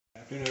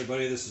Afternoon,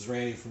 everybody. This is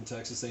Randy from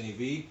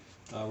TexasNEV.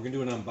 We're going to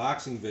do an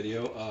unboxing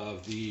video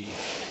of the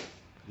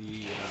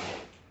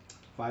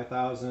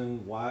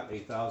 5,000 watt,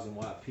 8,000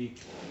 watt peak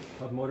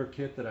hub motor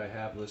kit that I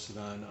have listed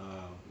on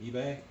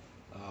eBay.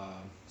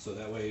 So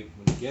that way,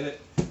 when you get it,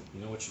 you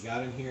know what you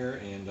got in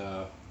here, and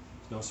there's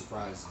no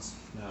surprises.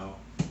 Now,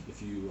 if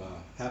you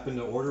happen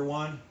to order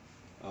one,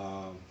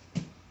 and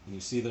you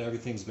see that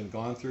everything's been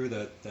gone through,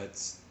 that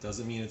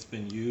doesn't mean it's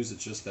been used.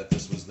 It's just that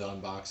this was the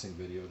unboxing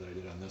video that I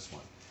did on this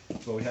one.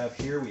 So what we have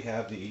here, we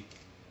have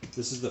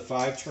this is the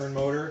 5-turn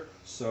motor,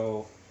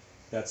 so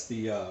that's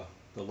the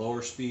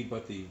lower speed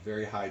but the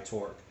very high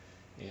torque.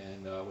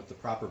 And with the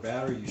proper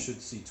battery, you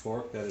should see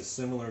torque that is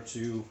similar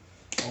to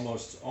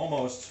almost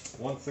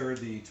 1/3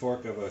 the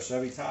torque of a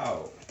Chevy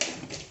Tahoe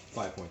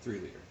 5.3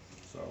 liter.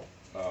 So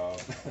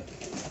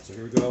so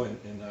here we go.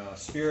 In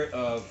spirit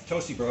of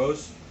Toasty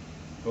Bros,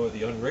 go with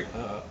the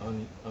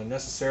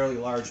unnecessarily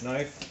large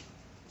knife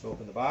to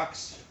open the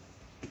box.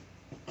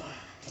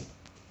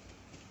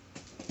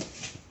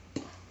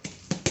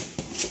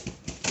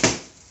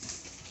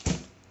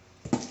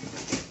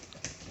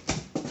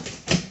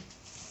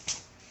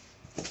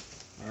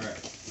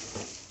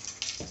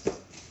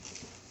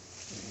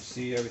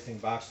 See everything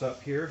boxed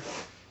up here.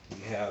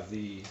 We have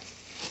the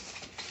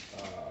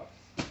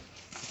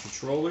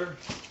controller.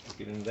 We'll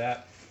get into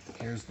that.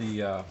 Here's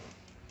the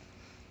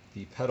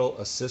pedal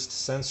assist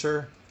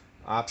sensor.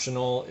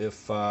 Optional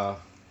if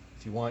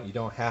you want. You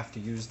don't have to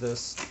use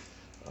this.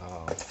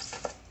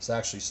 This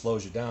actually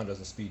slows you down,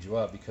 doesn't speed you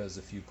up, because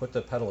if you put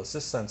the pedal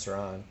assist sensor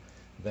on,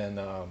 then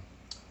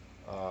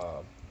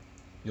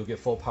you'll get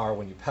full power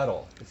when you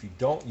pedal. If you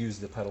don't use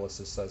the pedal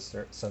assist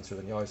sensor,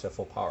 then you always have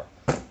full power.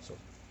 So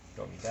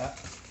don't need that.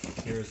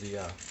 Here's the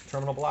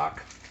terminal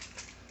block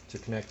to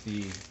connect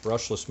the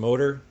brushless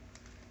motor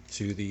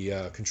to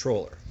the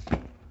controller.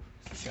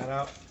 So that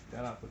out,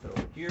 put that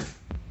over here.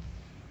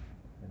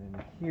 And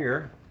in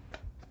here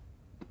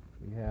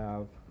we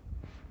have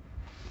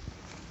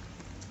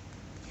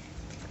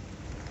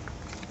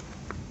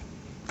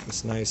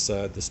this nice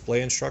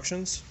display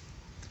instructions.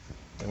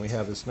 And we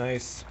have this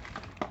nice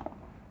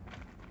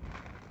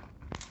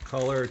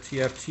color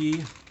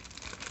TFT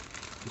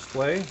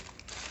display,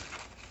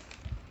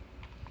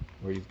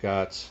 where you've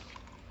got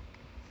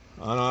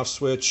on-off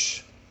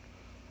switch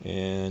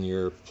and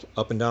your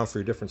up and down for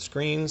your different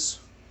screens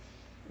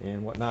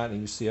and whatnot,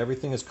 and you see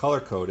everything is color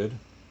coded.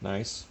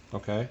 Nice.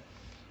 Okay,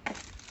 put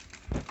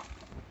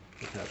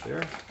that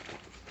there.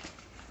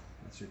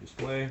 That's your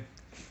display.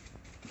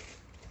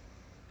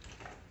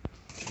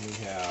 And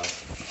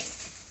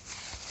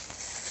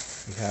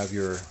we have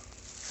your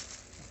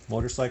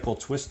motorcycle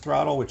twist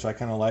throttle, which I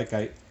kind of like.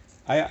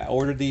 I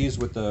ordered these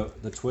with the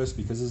twist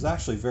because it's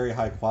actually very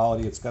high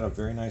quality. It's got a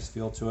very nice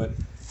feel to it,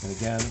 and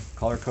again,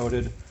 color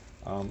coded.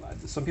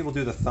 Some people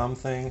do the thumb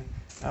thing.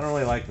 I don't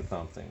really like the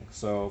thumb thing.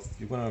 So if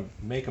you're going to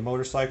make a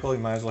motorcycle, you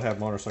might as well have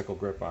motorcycle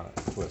grip on it.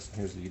 Twist.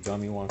 Here's the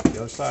dummy one for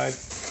the other side.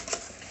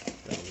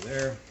 That over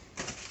there.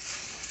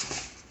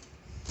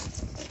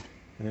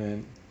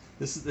 And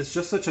it's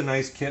just such a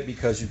nice kit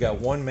because you've got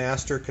one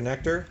master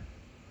connector,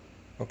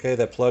 okay,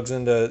 that plugs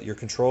into your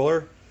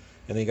controller.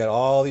 And then you got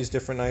all these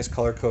different nice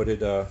color-coded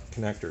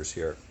connectors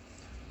here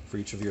for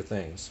each of your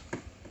things.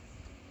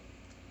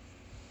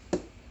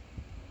 Over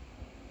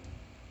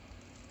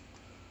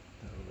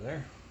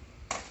there.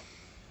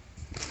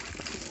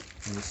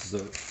 And this is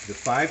the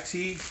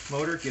 5T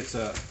motor gets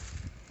a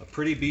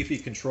pretty beefy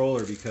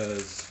controller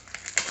because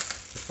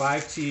the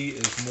 5T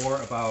is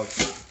more about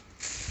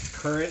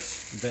current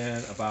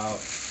than about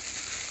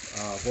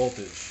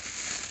voltage.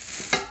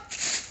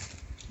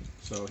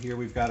 So here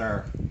we've got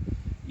our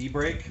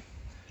e-brake.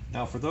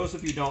 Now, for those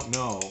of you who don't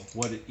know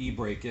what an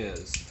e-brake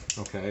is,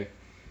 okay,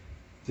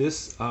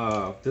 this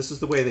is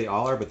the way they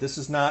all are, but this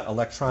is not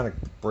electronic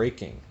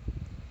braking.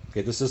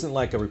 Okay, this isn't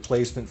like a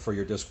replacement for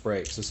your disc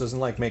brakes. This isn't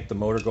like make the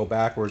motor go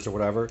backwards or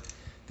whatever.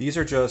 These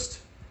are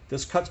just,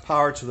 this cuts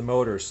power to the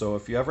motor, so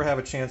if you ever have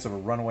a chance of a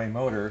runaway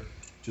motor,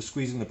 just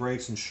squeezing the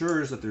brakes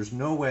ensures that there's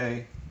no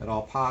way at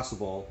all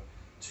possible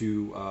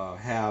to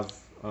have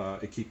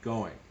it keep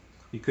going.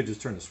 You could just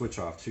turn the switch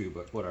off too,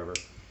 but whatever.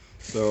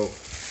 So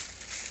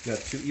got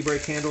 2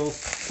 e-brake handles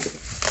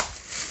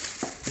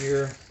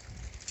here.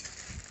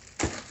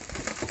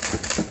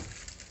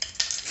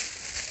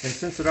 And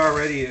since it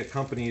already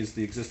accompanies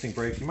the existing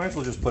brakes, you might as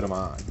well just put them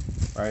on,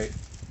 right?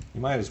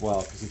 You might as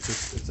well, because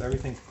it's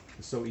everything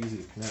is so easy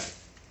to connect.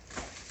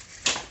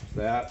 There's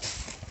that.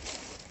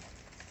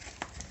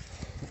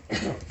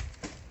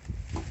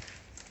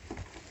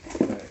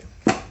 Okay.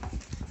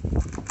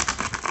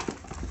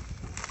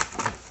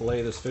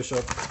 Fillet this fish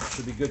up.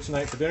 Should be good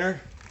tonight for dinner.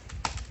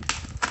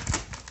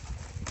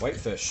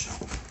 Whitefish.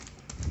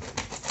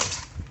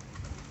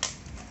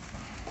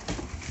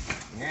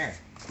 Yeah.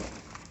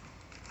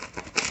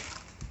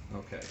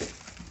 Okay.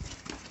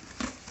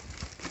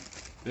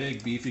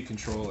 Big beefy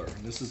controller.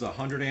 This is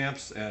 100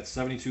 amps at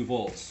 72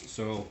 volts.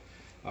 So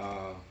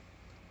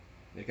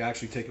it can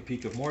actually take a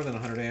peak of more than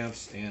 100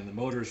 amps, and the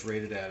motor is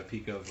rated at a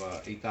peak of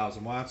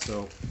 8,000 watts.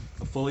 So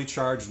a fully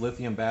charged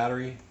lithium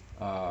battery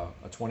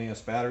a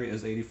 20S battery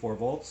is 84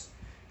 volts.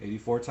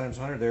 84 times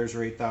 100, there's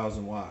your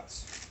 8,000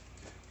 watts.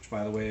 Which,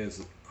 by the way, is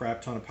a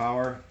crap ton of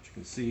power. As you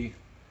can see,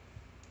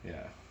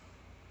 yeah.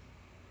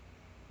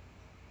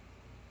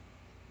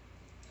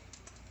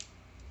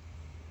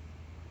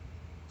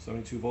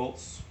 $72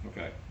 volts,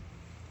 okay.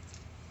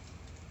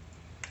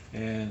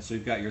 And so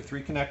you've got your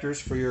 3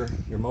 connectors for your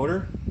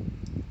motor.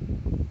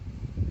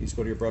 These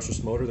go to your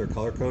brushless motor, they're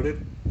color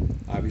coded.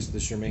 Obviously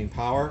this is your main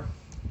power.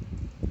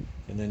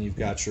 And then you've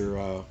got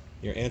your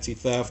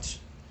anti-theft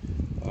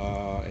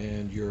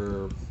and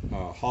your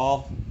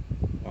Hall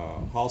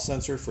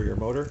sensor for your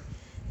motor.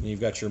 And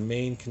you've got your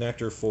main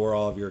connector for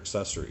all of your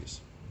accessories.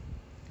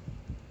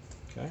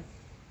 Okay,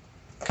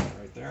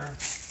 right there.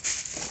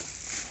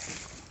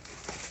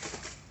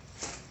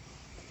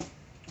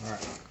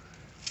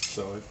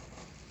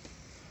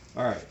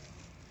 All right.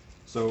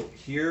 So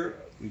here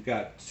we've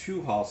got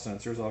 2 Hall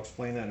sensors. I'll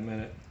explain that in a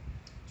minute.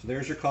 So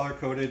there's your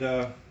color-coded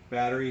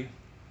battery.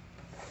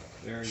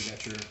 There you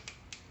got your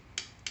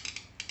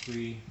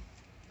 3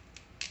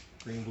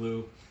 green,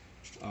 blue,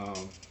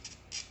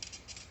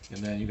 and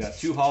then you got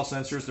 2 Hall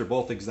sensors. They're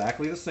both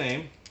exactly the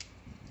same.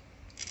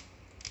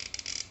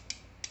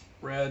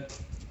 Red,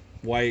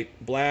 white,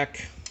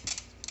 black,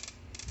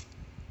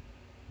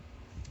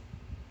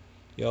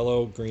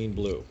 yellow, green,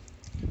 blue.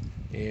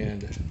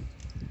 And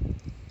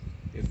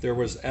if there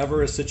was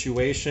ever a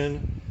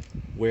situation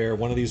where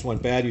one of these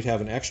went bad, you'd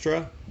have an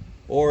extra.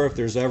 Or if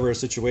there's ever a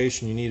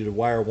situation you needed to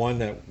wire one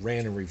that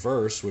ran in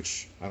reverse,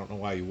 which I don't know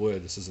why you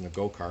would, this isn't a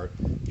go-kart,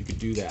 you could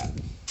do that.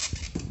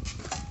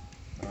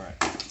 All right.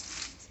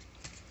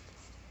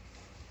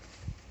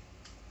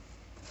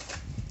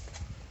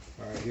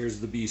 All right, here's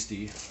the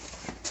beastie.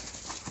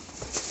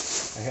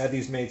 I had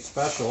these made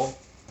special.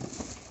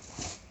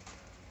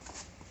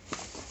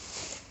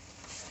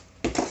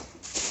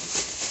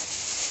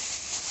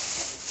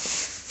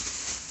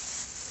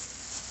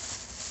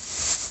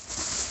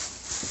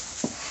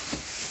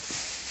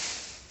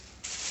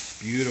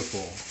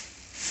 Beautiful.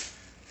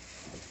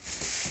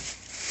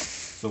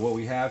 So what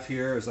we have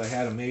here is I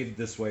had them made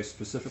this way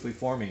specifically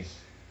for me.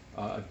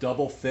 A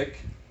double thick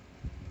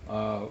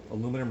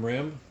aluminum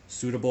rim,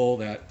 suitable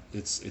that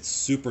it's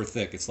super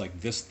thick. It's like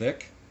this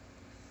thick.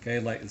 Okay,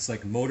 it's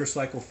like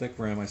motorcycle thick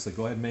rim. I said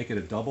go ahead and make it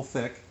a double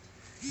thick.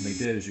 And they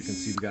did. As you can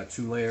see, we got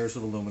 2 layers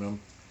of aluminum.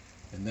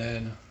 And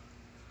then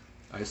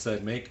I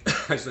said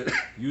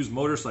use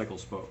motorcycle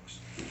spokes.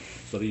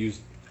 So they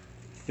used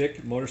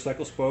thick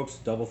motorcycle spokes,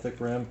 double thick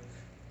rim.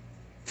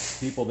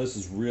 People, this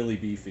is really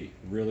beefy,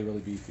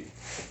 really beefy.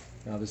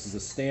 Now this is a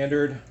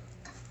standard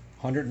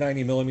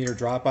 190 millimeter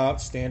dropout,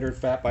 standard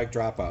fat bike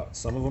dropout.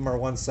 Some of them are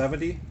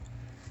 170,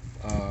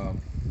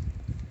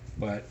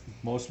 but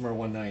most of them are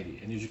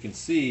 190. And as you can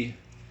see,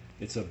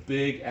 it's a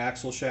big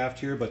axle shaft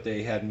here, but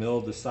they had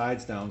milled the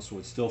sides down so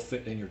it still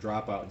fit in your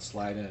dropout and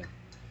slide in.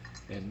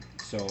 And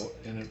so,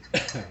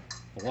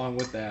 along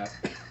with that,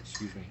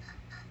 excuse me,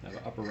 I have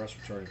an upper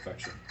respiratory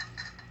infection.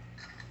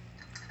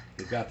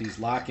 They've got these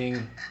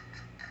locking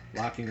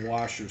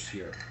washers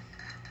here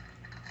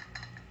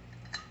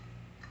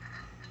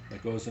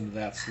that goes into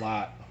that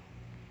slot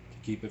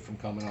to keep it from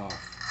coming off.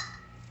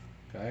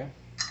 Okay.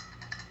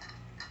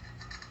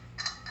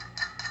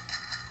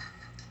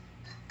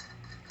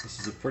 This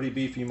is a pretty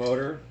beefy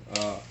motor,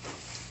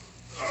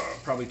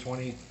 probably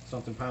 20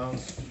 something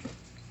pounds,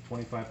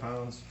 25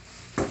 pounds.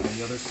 On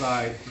the other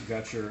side, you've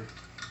got your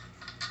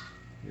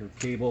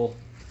cable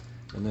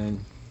and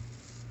then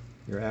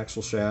your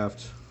axle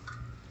shaft,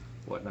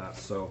 whatnot.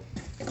 So,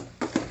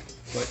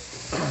 but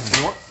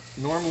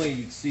normally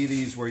you'd see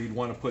these where you'd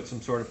want to put some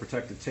sort of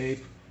protective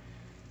tape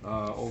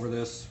over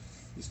this.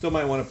 You still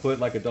might want to put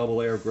like a double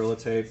layer of Gorilla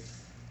Tape.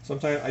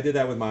 Sometimes I did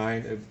that with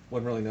mine. It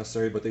wasn't really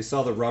necessary, but they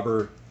sell the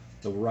rubber,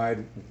 the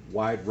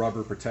wide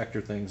rubber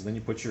protector things. And then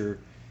you put your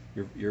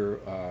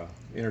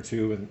inner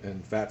tube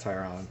and fat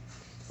tire on.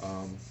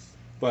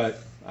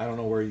 But I don't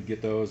know where you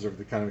get those, or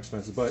they're kind of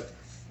expensive. But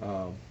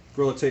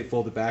Gorilla Tape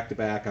folded back to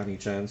back on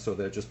each end so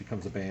that it just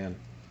becomes a band.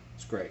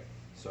 It's great.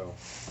 So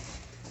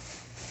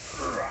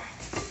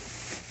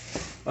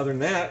other than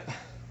that,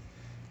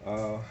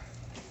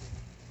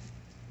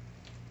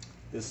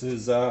 this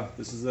is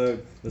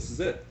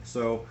it.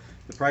 So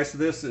the price of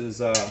this is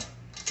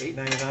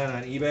 $8.99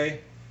 on eBay.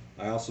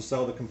 I also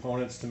sell the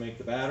components to make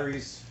the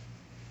batteries.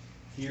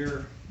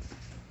 Here,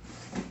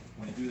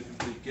 when you do the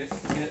complete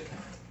kit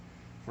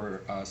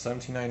for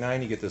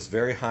 $17.99, you get this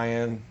very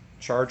high-end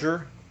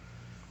charger,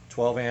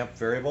 12 amp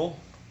variable.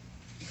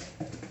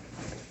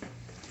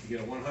 You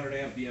get a 100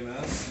 amp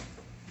BMS,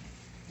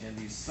 and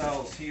these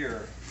cells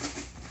here,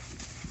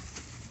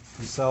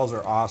 these cells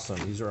are awesome.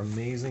 These are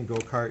amazing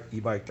go-kart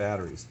e-bike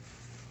batteries.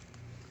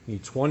 You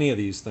need 20 of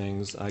these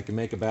things. I can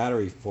make a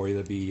battery for you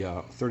that'd be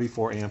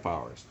 34 amp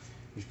hours.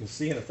 As you can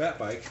see in a fat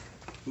bike,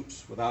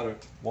 oops, without a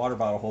water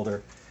bottle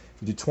holder,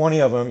 if you do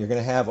 20 of them, you're going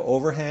to have an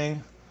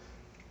overhang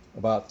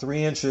about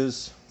 3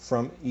 inches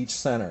from each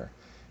center,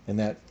 and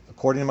that,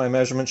 according to my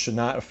measurements, should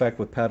not affect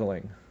with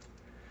pedaling.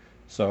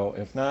 So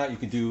if not, you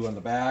could do on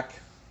the back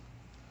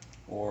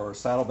or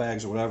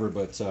saddlebags or whatever,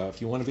 but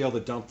if you want to be able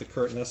to dump the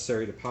current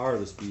necessary to power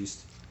this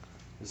beast,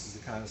 this is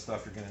the kind of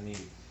stuff you're going to need.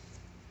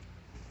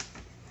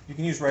 You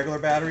can use regular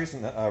batteries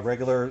and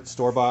regular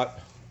store-bought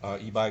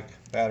e-bike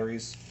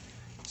batteries,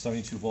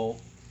 72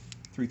 volt,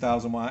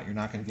 3000 watt. You're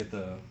not going to get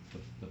the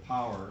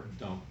power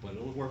dump, but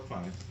it'll work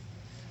fine.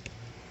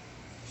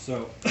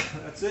 So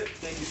that's it.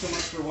 Thank you so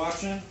much for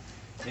watching,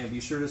 and be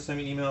sure to send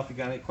me an email if you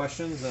got any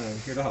questions, and I'm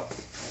here to help.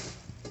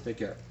 Take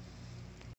care.